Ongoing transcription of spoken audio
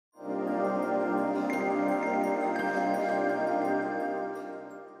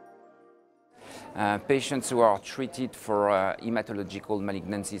Patients who are treated for hematological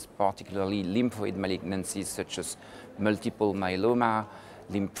malignancies, particularly lymphoid malignancies such as multiple myeloma,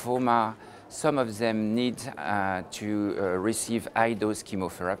 lymphoma, some of them need to receive high-dose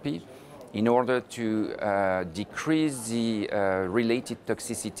chemotherapy in order to decrease the related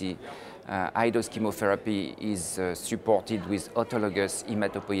toxicity. High-dose chemotherapy is supported with autologous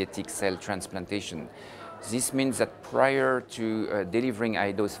hematopoietic cell transplantation. This means that prior to delivering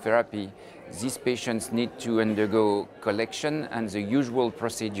high-dose therapy, these patients need to undergo collection, and the usual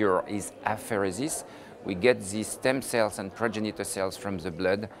procedure is apheresis. We get these stem cells and progenitor cells from the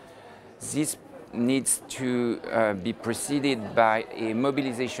blood. This needs to be preceded by a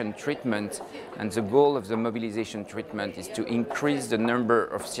mobilization treatment, and the goal of the mobilization treatment is to increase the number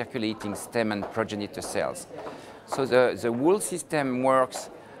of circulating stem and progenitor cells. So the whole system works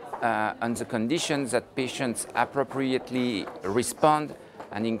on the conditions that patients appropriately respond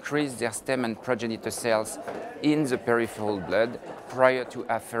and increase their stem and progenitor cells in the peripheral blood prior to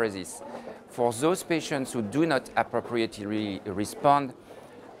apheresis. For those patients who do not appropriately respond,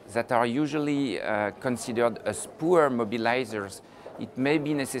 that are usually considered as poor mobilizers, it may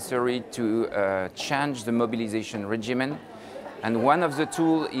be necessary to change the mobilization regimen. And one of the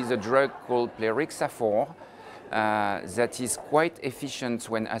tools is a drug called Plerixafor that is quite efficient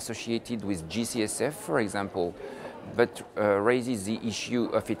when associated with GCSF, for example, but raises the issue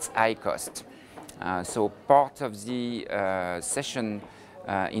of its high cost. So part of the session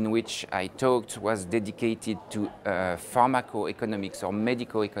in which I talked was dedicated to pharmacoeconomics or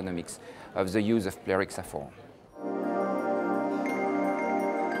medical economics of the use of Plerixafor.